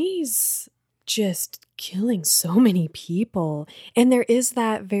 Annie's just killing so many people. And there is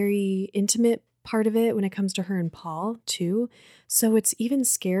that very intimate part of it when it comes to her and Paul too. So it's even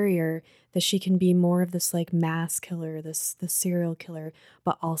scarier that she can be more of this like mass killer, the serial killer,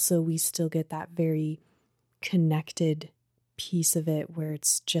 but also we still get that very connected piece of it where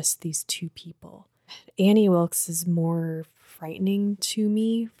it's just these two people. Annie Wilkes is more frightening to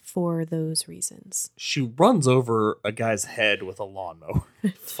me for those reasons. She runs over a guy's head with a lawnmower.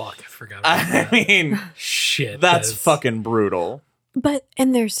 Fuck, I forgot about that. I mean, shit. that's fucking brutal.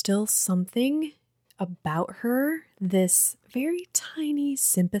 And there's still something about her, this very tiny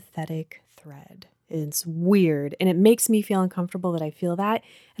sympathetic thread. It's weird and it makes me feel uncomfortable that I feel that.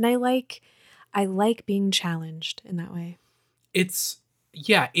 And I like being challenged in that way. It's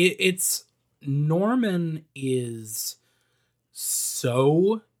Norman is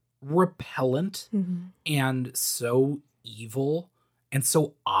so repellent and so evil and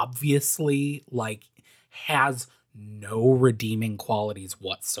so obviously like has no redeeming qualities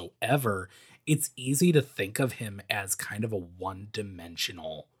whatsoever. It's easy to think of him as kind of a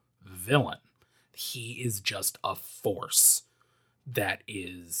one-dimensional villain. He is just a force that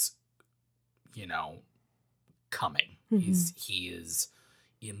is, coming. He is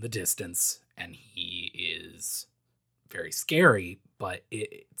in the distance and he is very scary, but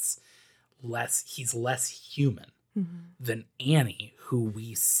he's less human than Annie, who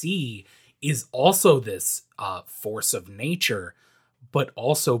we see is also this force of nature, but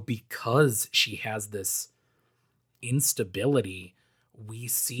also because she has this instability, we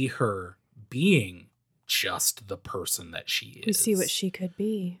see her being just the person that she is. We see what she could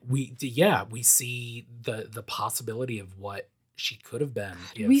be. We see the possibility of what she could have been.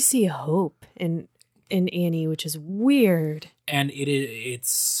 We see hope in Annie, which is weird. And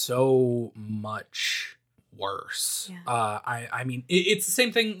it's so much worse. Yeah. I mean, it's the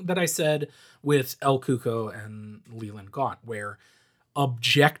same thing that I said with El Cuco and Leland Gaunt, where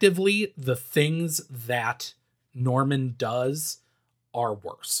objectively the things that Norman does are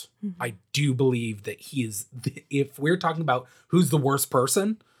worse. I do believe that he is, if we're talking about who's the worst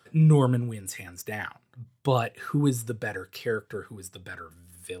person, Norman wins hands down. But who is the better character? Who is the better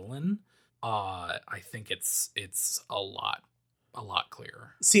villain? I think it's a lot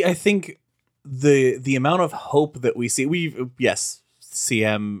clearer. See, I think the amount of hope that we see,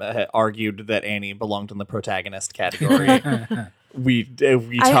 CM argued that Annie belonged in the protagonist category.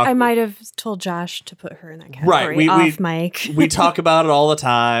 I might have told Josh to put her in that category. Right, off mic. We talk about it all the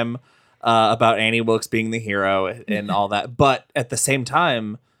time about Annie Wilkes being the hero and all that, but at the same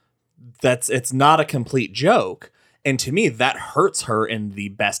time, it's not a complete joke. And to me, that hurts her in the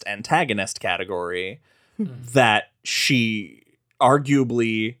best antagonist category. That she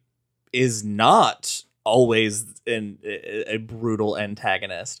arguably is not always a brutal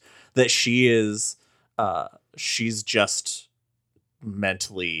antagonist. That she is, she's just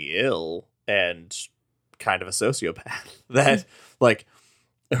mentally ill and kind of a sociopath. That like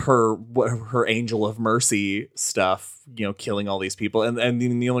her Angel of Mercy stuff, killing all these people, and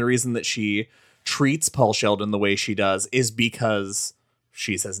the only reason that she treats Paul Sheldon the way she does is because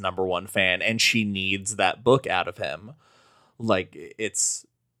she's his number one fan and she needs that book out of him. Like, it's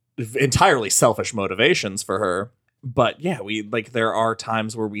entirely selfish motivations for her. But yeah, there are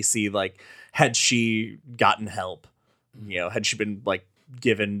times where we see, like, had she gotten help, had she been like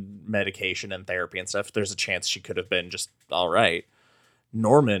given medication and therapy and stuff, there's a chance she could have been just all right.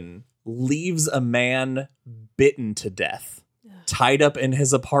 Norman leaves a man bitten to death, tied up in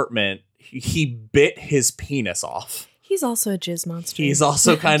his apartment. He bit his penis off. He's also a jizz monster. He's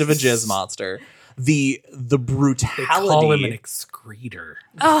also kind of a jizz monster. The brutality. They call him an excreter.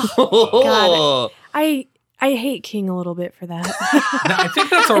 Oh, God. I hate King a little bit for that. No, I think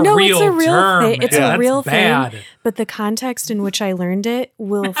that's a no, real it's a real term. thing. It's Yeah, a real bad. thing. But the context in which I learned it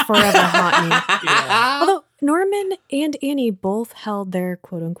will forever haunt me. Yeah. Although Norman and Annie both held their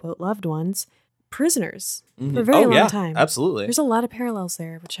quote unquote loved ones prisoners for a very long time. Absolutely. There's a lot of parallels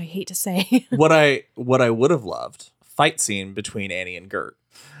there, which I hate to say. What I would have loved, fight scene between Annie and Gert.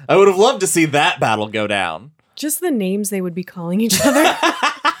 I would have loved to see that battle go down. Just the names they would be calling each other.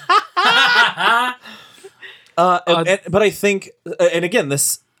 But I think, and again,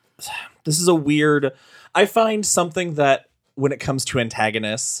 this is a weird. I find something that when it comes to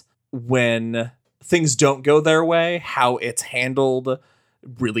antagonists, when things don't go their way, how it's handled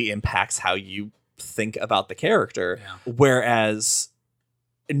really impacts how you think about the character. Yeah. Whereas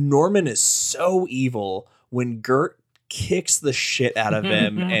Norman is so evil when Gert kicks the shit out of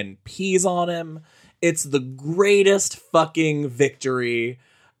him and pees on him. It's the greatest fucking victory.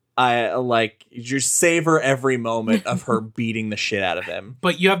 I like, you savor every moment of her beating the shit out of him.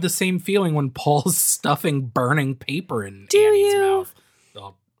 But you have the same feeling when Paul's stuffing burning paper in Do Annie's you? mouth.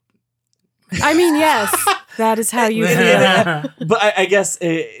 Oh. I mean, yes, that is how you feel. But I guess,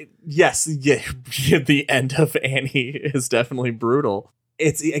 yes, the end of Annie is definitely brutal.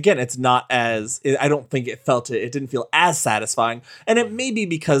 It's not as, I don't think it didn't feel as satisfying. And it may be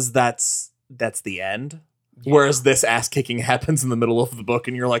because that's the end. Yeah. Whereas this ass kicking happens in the middle of the book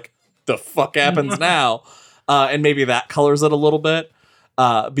and you're like, the fuck happens now? And maybe that colors it a little bit.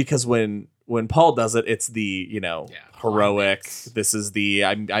 Because when Paul does it, it's the, heroic, this is the,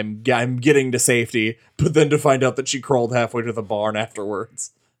 I'm getting to safety, but then to find out that she crawled halfway to the barn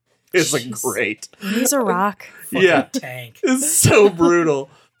afterwards. It's like great. He's a rock. Yeah. Tank. It's so brutal.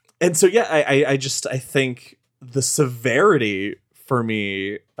 And so, yeah, I think the severity for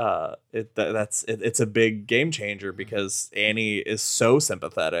me, it's a big game changer because Annie is so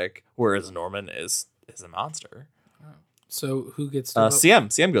sympathetic, whereas Norman is a monster. So who gets to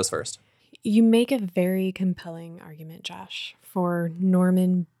CM goes first. You make a very compelling argument, Josh, for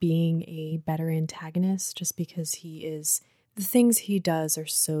Norman being a better antagonist just because the things he does are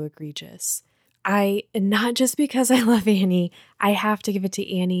so egregious. Not just because I love Annie, I have to give it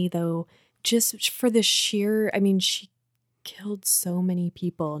to Annie, though, just for the sheer, she killed so many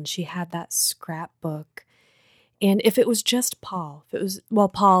people and she had that scrapbook. And if it was just Paul,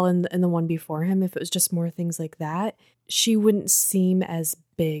 Paul and the one before him, if it was just more things like that, she wouldn't seem as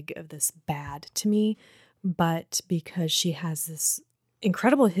big of this bad to me. But because she has this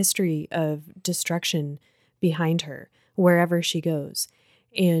incredible history of destruction behind her wherever she goes,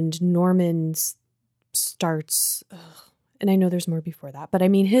 and Norman starts, and I know there's more before that, but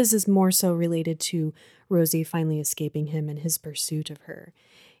his is more so related to Rosie finally escaping him and his pursuit of her.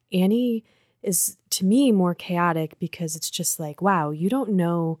 Annie is, to me, more chaotic because it's just like, wow, you don't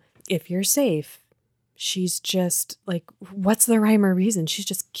know if you're safe. She's just like, what's the rhyme or reason? She's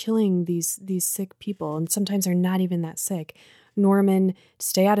just killing these sick people, and sometimes they're not even that sick. Norman,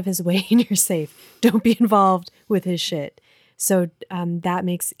 stay out of his way and you're safe. Don't be involved with his shit. So that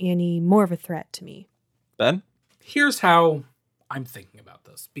makes Annie more of a threat to me. Ben? Here's how I'm thinking about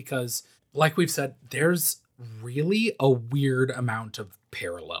this, because like we've said, there's really a weird amount of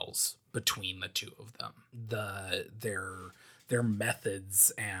parallels between the two of them. Their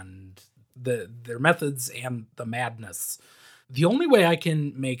methods and the madness. The only way I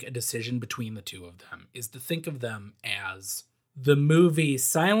can make a decision between the two of them is to think of them as the movie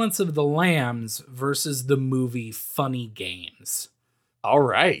Silence of the Lambs versus the movie Funny Games. All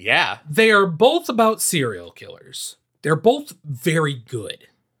right, yeah. They are both about serial killers. They're both very good,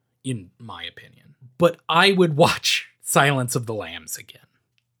 in my opinion. But I would watch Silence of the Lambs again.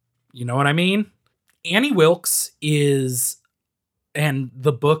 You know what I mean? Annie Wilkes and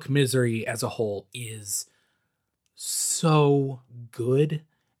the book Misery as a whole is so good.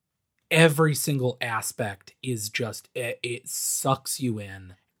 Every single aspect is just, it sucks you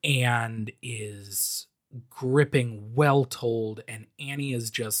in and is gripping, well told, and Annie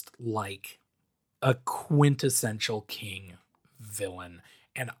is just like a quintessential King villain,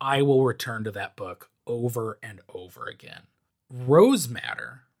 and I will return to that book over and over again.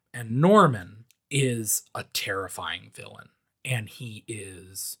 Rosematter and Norman is a terrifying villain, and he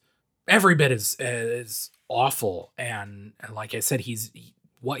is every bit as awful, and like I said,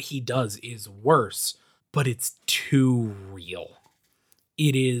 what he does is worse, but it's too real.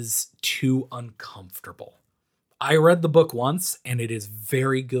 It is too uncomfortable. I read the book once and it is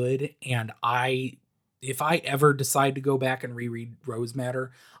very good. And if I ever decide to go back and reread Rosematter,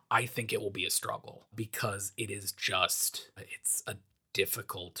 I think it will be a struggle because it's a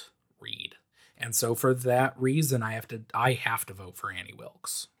difficult read. And so for that reason, I have to vote for Annie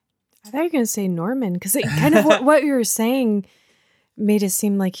Wilkes. I thought you were going to say Norman, because it kind of what you were saying made it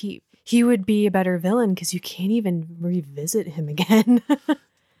seem like he would be a better villain because you can't even revisit him again.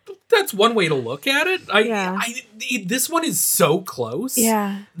 That's one way to look at it. This one is so close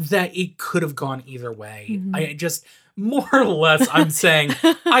that it could have gone either way. Mm-hmm. I just, more or less, I'm saying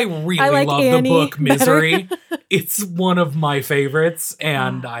I really love Annie the book Misery. It's one of my favorites,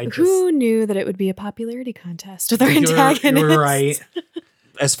 and who knew that it would be a popularity contest with our antagonist? You're right.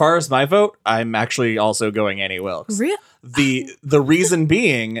 As far as my vote, I'm actually also going Annie Wilkes. Really? The reason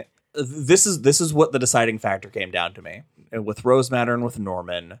being, this is what the deciding factor came down to me. with Rose Madder and with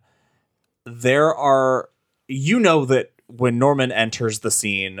Norman, there are, that when Norman enters the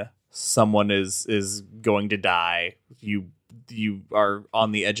scene, someone is going to die. You are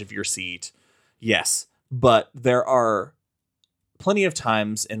on the edge of your seat. Yes, but there are plenty of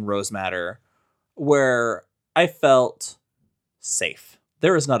times in Rose Madder where I felt safe.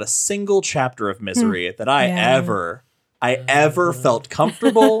 There is not a single chapter of Misery that I ever felt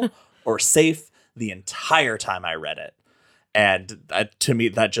comfortable or safe the entire time I read it. And to me,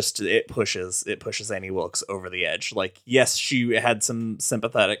 that just it pushes Annie Wilkes over the edge. Like, yes, she had some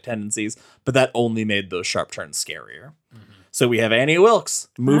sympathetic tendencies, but that only made those sharp turns scarier. So we have Annie Wilkes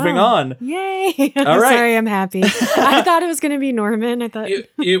moving on. Yay. All right. Sorry, I'm happy. I thought it was going to be Norman. I thought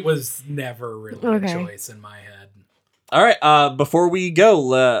it was never really a choice in my head. All right. Before we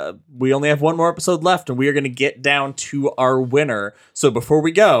go, we only have one more episode left, and we are going to get down to our winner. So before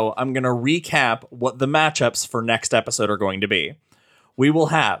we go, I'm going to recap what the matchups for next episode are going to be. We will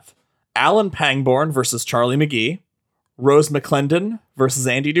have Alan Pangborn versus Charlie McGee, Rose McClendon versus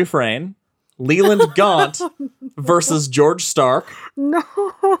Andy Dufresne, Leland Gaunt versus George Stark. No.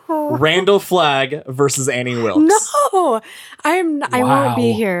 Randall Flagg versus Annie Wilkes. No. I won't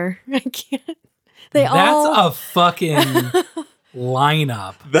be here. I can't. That's a fucking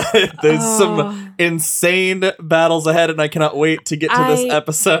lineup. There's some insane battles ahead, and I cannot wait to get to this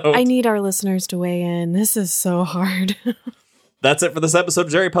episode. I need our listeners to weigh in. This is so hard. That's it for this episode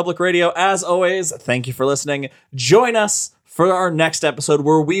of Derry Public Radio. As always, thank you for listening. Join us for our next episode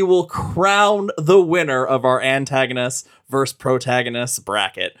where we will crown the winner of our antagonist versus protagonist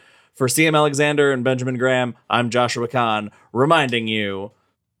bracket. For CM Alexander and Benjamin Graham, I'm Joshua Kahn, reminding you,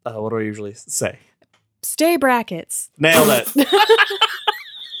 what do I usually say? Stay brackets. Nailed it.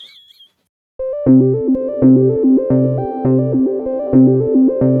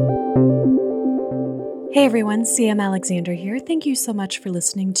 Hey everyone, CM Alexander here. Thank you so much for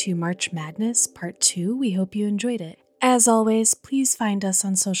listening to March Madness Part 2. We hope you enjoyed it. As always, please find us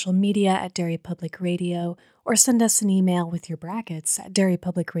on social media at Derry Public Radio or send us an email with your brackets at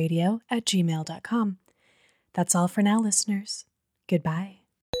derrypublicradio@gmail.com. That's all for now, listeners. Goodbye.